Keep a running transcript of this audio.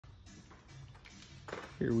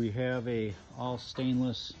Here we have a all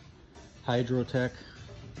stainless Hydrotek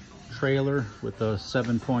trailer with a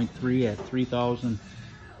 7.3 at 3,000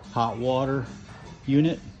 hot water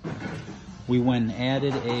unit. We went and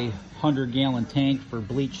added a 100-gallon tank for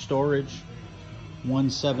bleach storage, one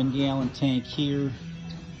 7-gallon tank here,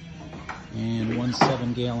 and one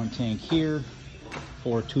 7-gallon tank here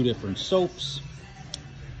for 2 different soaps.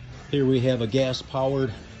 Here we have a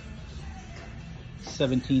gas-powered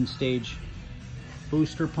 17-stage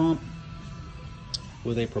booster pump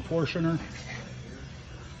with a proportioner.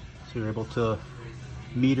 So you're able to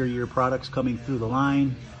meter your products coming through the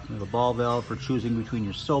line. We have a ball valve for choosing between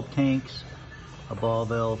your soap tanks, a ball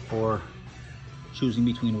valve for choosing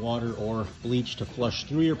between water or bleach to flush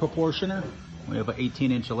through your proportioner. We have an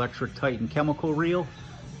 18-inch electric Titan chemical reel,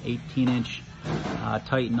 18-inch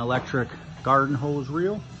Titan electric garden hose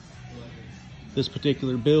reel. This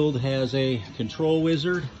particular build has a control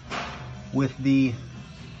wizard with the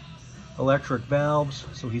electric valves,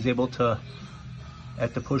 so he's able to,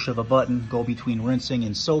 at the push of a button, go between rinsing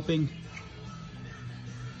and soaping.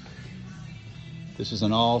 This is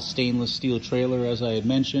an all stainless steel trailer, as I had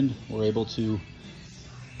mentioned. We're able to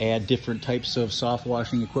add different types of soft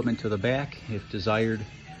washing equipment to the back if desired.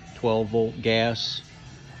 12-volt gas,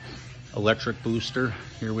 electric booster.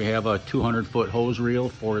 Here we have a 200-foot hose reel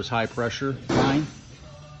for his high pressure line.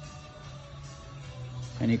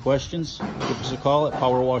 Any questions? Give us a call at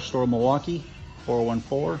Power Wash Store Milwaukee,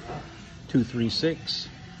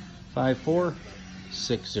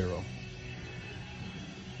 414-236-5460.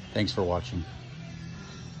 Thanks for watching.